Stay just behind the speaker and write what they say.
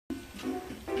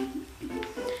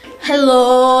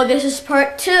Hello, this is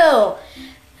part 2.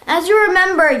 As you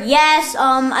remember, yes,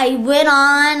 I went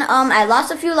on, I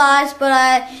lost a few lives, but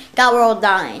I got World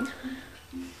 9.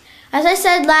 As I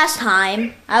said last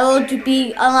time, I will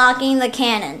be unlocking the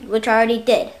cannon, which I already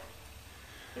did.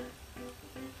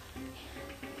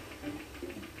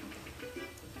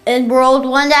 In World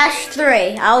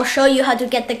 1-3, I'll show you how to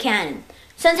get the cannon.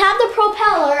 Since I have the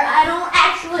propeller, I don't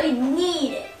actually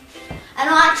need it. I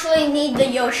don't actually need the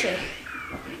Yoshi.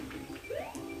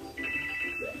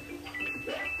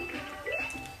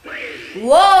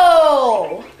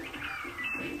 Whoa!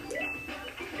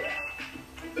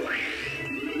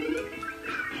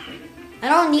 I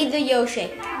don't need the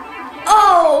Yoshi.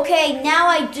 Oh, okay, now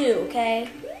I do, okay?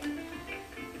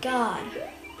 God.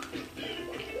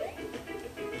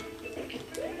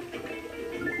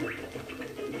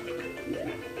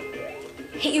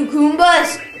 Hit you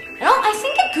Goombas! I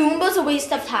think a Goomba's a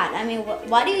waste of time. I mean,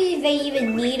 why do they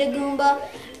even need a Goomba?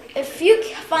 If you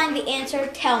find the answer,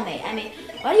 tell me. I mean,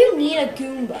 why do you need a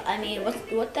Goomba? I mean,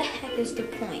 what the heck is the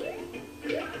point?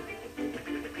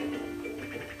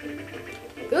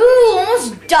 Ooh,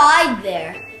 almost died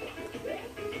there.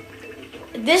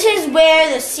 This is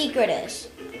where the secret is.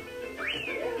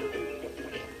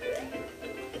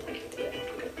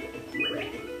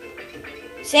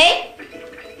 See?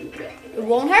 It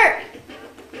won't hurt.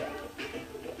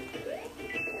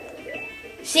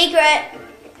 Secret.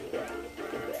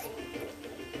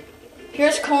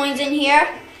 Here's coins in here.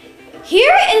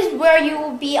 Here is where you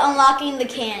will be unlocking the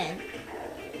cannon.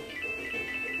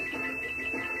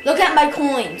 Look at my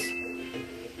coins.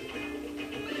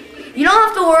 You don't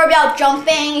have to worry about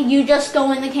jumping. You just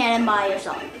go in the cannon by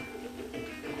yourself.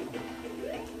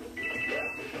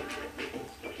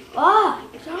 Ah,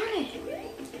 darn it.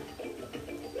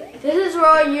 This is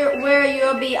where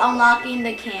you'll be unlocking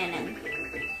the cannon.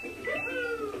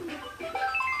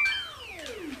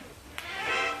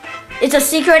 It's a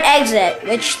secret exit,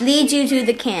 which leads you to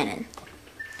the cannon.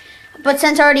 But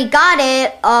since I already got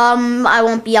it, I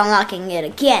won't be unlocking it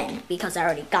again, because I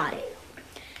already got it.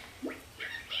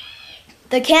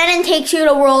 The cannon takes you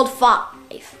to World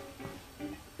 5.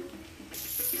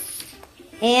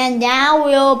 And now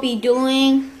we'll be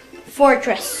doing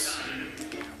Fortress.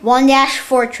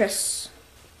 1-Fortress.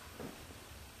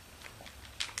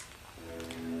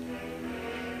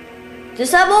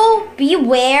 This level,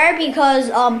 beware because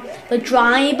the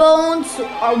dry bones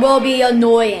will be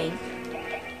annoying.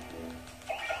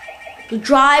 The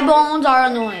dry bones are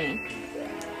annoying.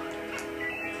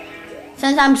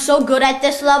 Since I'm so good at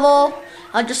this level,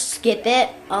 I'll just skip it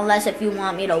unless if you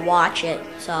want me to watch it.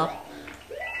 So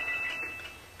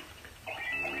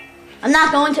I'm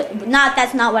not going to.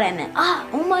 That's not what I meant.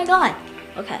 Oh my god.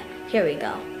 Okay, here we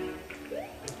go.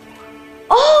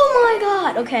 Oh my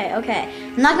god. Okay.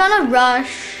 I'm not gonna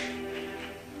rush.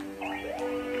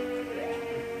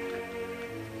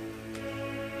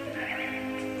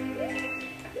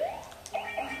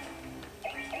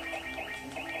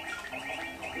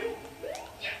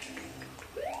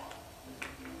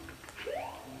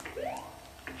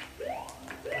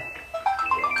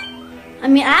 I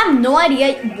mean, I have no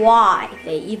idea why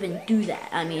they even do that.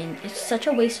 I mean, it's such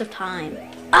a waste of time.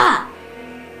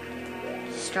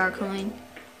 Star coin.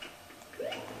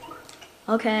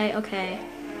 Okay.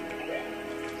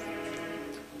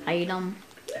 Item.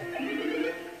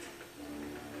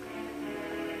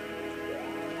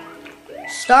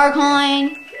 Star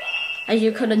coin, as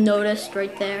you could have noticed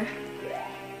right there.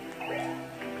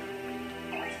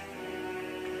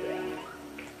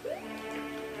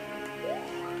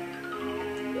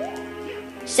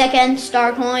 Second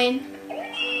star coin.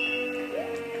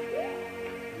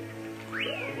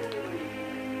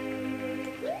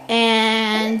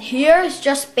 And here's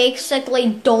just basically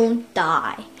don't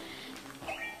die.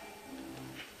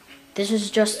 This is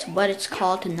just what it's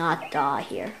called to not die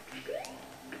here.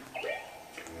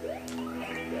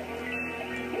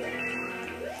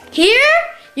 Here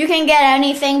you can get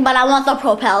anything, but I want the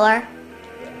propeller.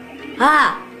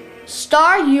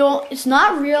 Star, it's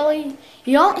not really,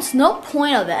 it's no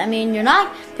point of it. I mean,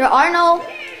 there are no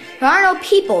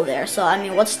people there, so I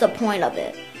mean, what's the point of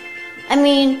it? I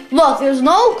mean, look, there's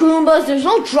no Goombas, there's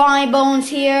no dry bones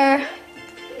here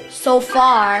so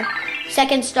far.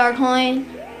 Second star coin.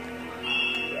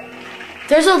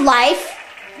 There's a life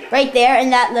right there in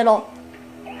that little.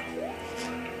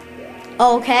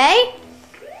 Okay.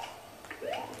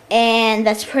 And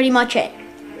that's pretty much it.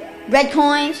 Red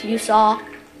coins, you saw.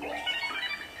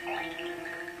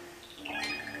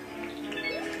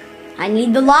 I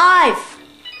need the life.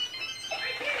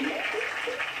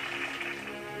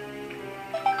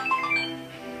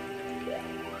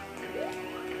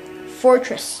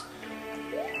 fortress.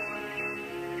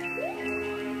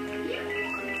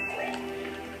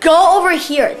 Go over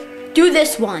here. Do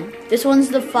this one. This one's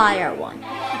the fire one.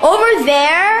 Over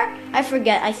there, I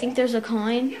forget. I think there's a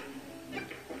coin.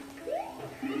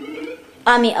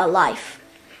 I mean, a life.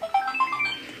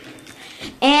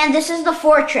 And this is the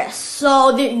fortress.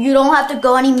 So you don't have to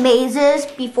go any mazes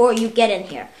before you get in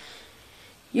here.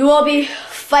 You will be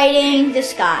fighting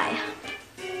this guy.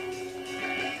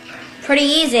 Pretty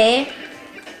easy.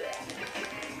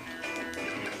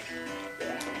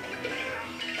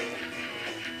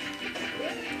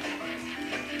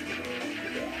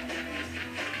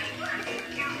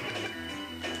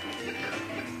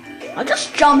 I'll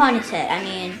just jump on his head. I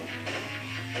mean,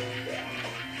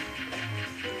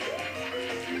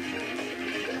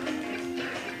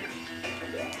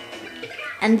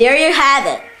 and there you have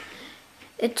it.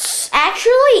 It's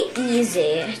actually easy.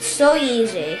 It's so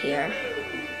easy here.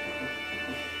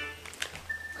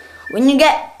 When you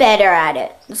get better at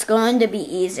it, it's going to be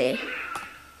easy.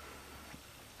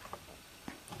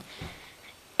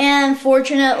 And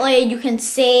fortunately, you can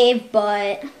save,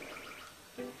 but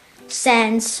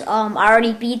since I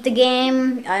already beat the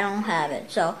game, I don't have it.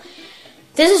 So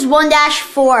this is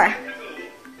 1-4.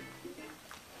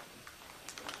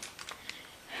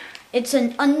 It's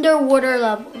an underwater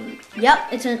level. Yep,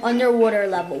 it's an underwater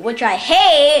level, which I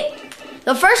hate.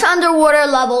 The first underwater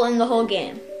level in the whole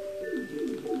game.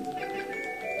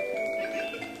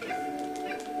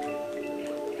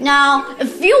 Now,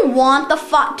 if you want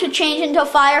to change into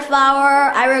Fire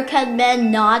Flower, I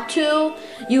recommend not to.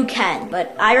 You can,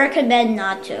 but I recommend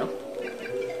not to.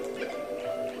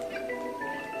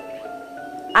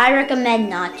 I recommend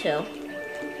not to.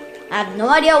 I have no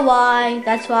idea why.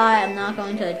 That's why I'm not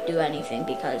going to do anything,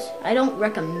 because I don't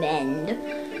recommend.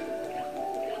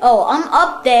 Oh, I'm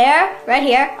up there, right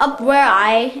here, up where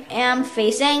I am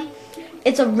facing.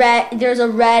 It's a red, there's a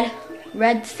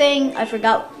red thing, I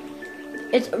forgot.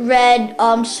 It's a red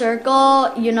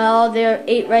circle, you know, there are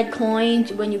 8 red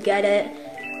coins. When you get it,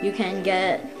 you can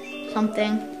get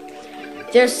something.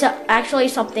 There's actually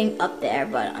something up there,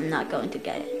 but I'm not going to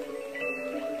get it.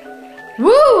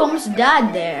 Woo, almost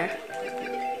died there.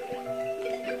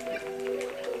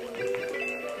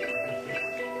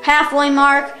 Halfway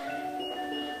mark.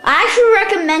 I actually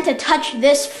recommend to touch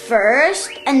this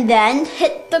first and then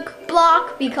hit the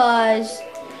block, because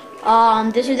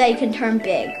this is that you can turn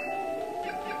big.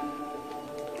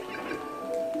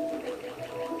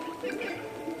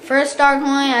 First star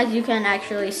coin, as you can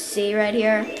actually see right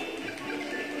here.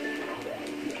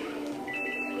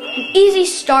 An easy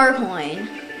star coin.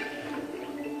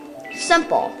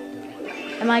 Simple.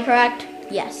 Am I correct?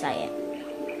 Yes, I am.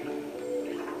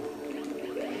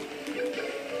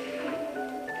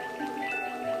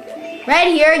 Right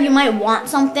here, you might want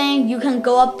something. You can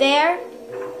go up there,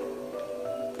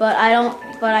 but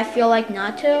I feel like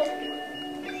not to.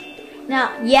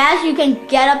 Now, yes, you can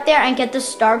get up there and get the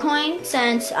star coin.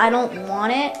 Since I don't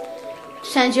want it,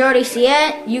 since you already see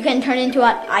it, you can turn into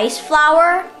an ice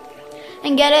flower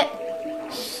and get it.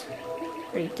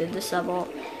 Already did this level.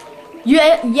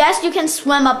 Yes, you can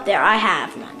swim up there. I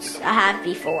have once. I have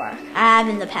before. I have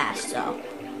in the past, so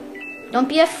don't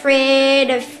be afraid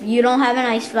if you don't have an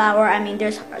ice flower. I mean,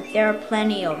 there are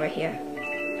plenty over here.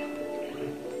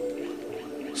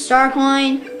 Star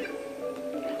coin.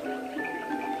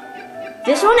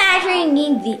 This one actually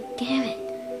needs damn it.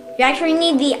 You actually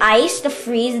need the ice to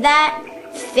freeze that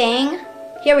thing.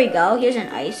 Here we go. Here's an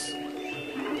ice.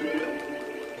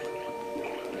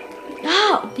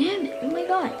 Oh, damn it. Oh my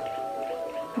god.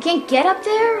 You can't get up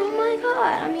there? Oh my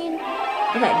god. I mean,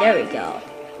 okay, there we go.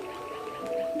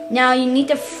 Now you need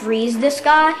to freeze this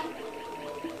guy.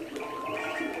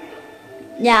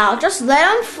 Now, just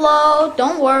let him float.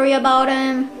 Don't worry about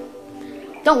him.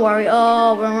 Don't worry.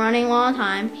 Oh, we're running low on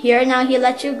time. Here, now he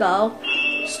lets you go.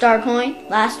 Star coin,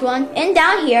 last one. And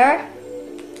down here,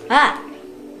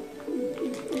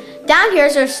 down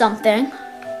here there's something.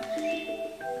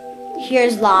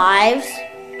 Here's lives.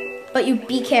 But you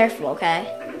be careful, okay?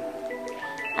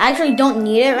 I actually don't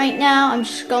need it right now. I'm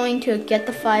just going to get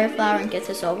the fire flower and get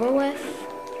this over with.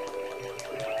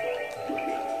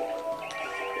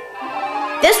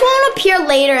 This won't appear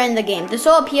later in the game. This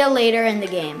will appear later in the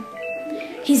game.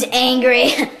 He's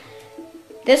angry.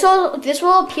 This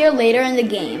will appear later in the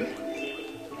game.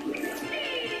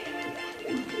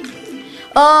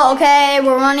 Oh, okay,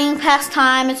 we're running past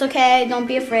time. It's okay. Don't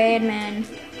be afraid, man.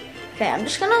 Okay, I'm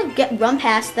just gonna run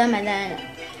past them, and then,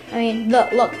 I mean,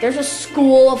 look, there's a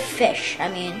school of fish. I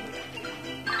mean,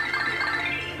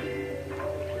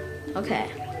 okay.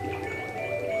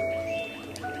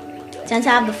 Since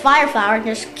I have the fire flower, I can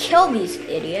just kill these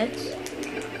idiots.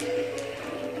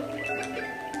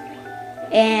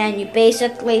 And you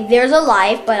basically, there's a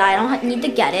life, but I don't need to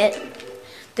get it.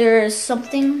 There's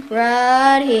something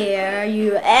right here.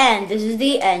 You end. This is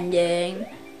the ending.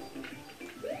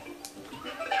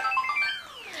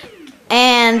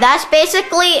 And that's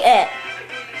basically it.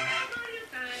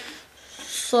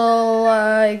 So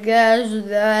I guess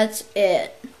that's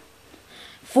it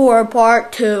for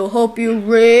part 2. Hope you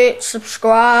rate,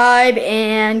 subscribe,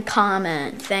 and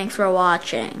comment. Thanks for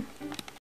watching.